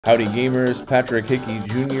Howdy gamers, Patrick Hickey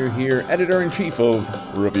Jr. here, Editor-in-Chief of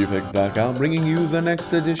ReviewFix.com, bringing you the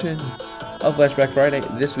next edition of Flashback Friday.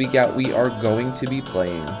 This week out, we are going to be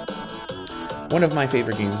playing one of my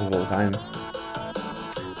favorite games of all time,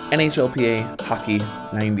 NHLPA Hockey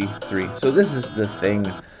 93. So this is the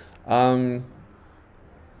thing.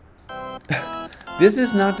 This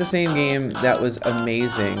is not the same game that was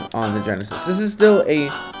amazing on the Genesis. This is still a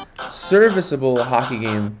serviceable hockey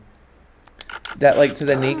game that, like, to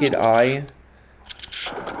the naked eye,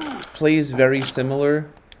 plays very similar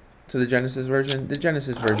to the Genesis version. The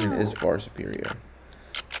Genesis version is far superior.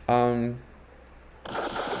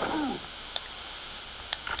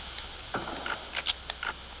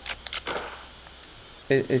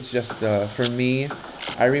 It's just, for me,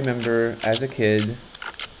 I remember as a kid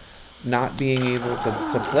not being able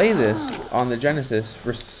to play this on the Genesis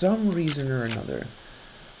for some reason or another.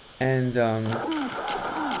 And,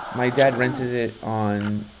 my dad rented it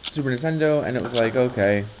on Super Nintendo, and it was like,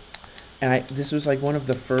 okay. And this was like one of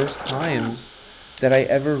the first times that I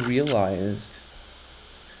ever realized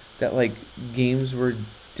that, like, games were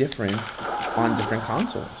different on different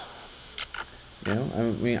consoles. You know, I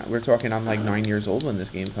mean, we're talking, I'm like 9 years old when this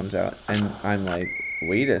game comes out, and I'm like,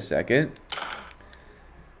 wait a second.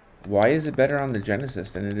 Why is it better on the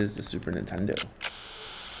Genesis than it is the Super Nintendo?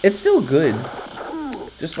 It's still good.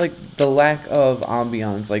 Just like the lack of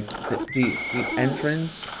ambiance, like the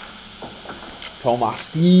entrance.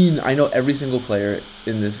 Tomastin. I know every single player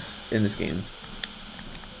in this game.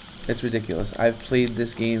 It's ridiculous. I've played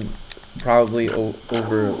this game probably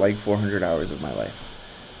over like 400 hours of my life.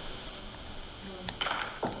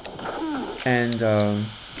 And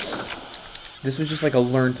this was just like a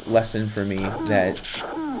learned lesson for me that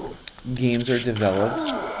games are developed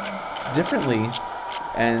differently,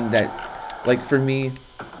 and that, like, for me,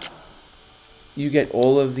 you get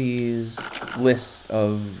all of these lists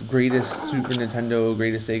of greatest Super Nintendo,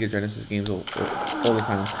 greatest Sega Genesis games all the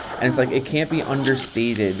time. And it's like, it can't be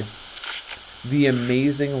understated the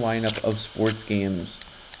amazing lineup of sports games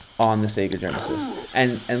on the Sega Genesis.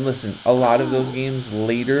 And listen, a lot of those games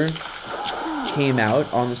later came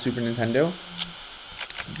out on the Super Nintendo.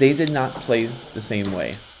 They did not play the same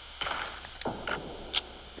way.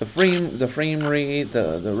 The frame rate,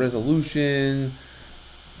 the resolution,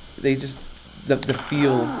 they just, the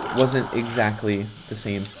feel wasn't exactly the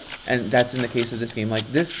same. And that's in the case of this game.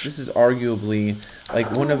 Like, this is arguably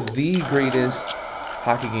like one of the greatest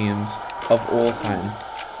hockey games of all time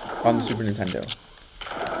on the Super Nintendo.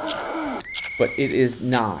 But it is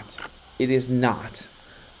not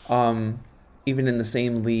even in the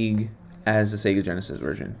same league as the Sega Genesis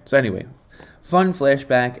version. So anyway, fun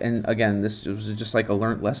flashback, and again, this was just like a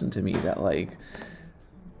learned lesson to me that, like,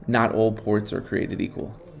 not all ports are created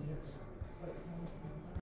equal.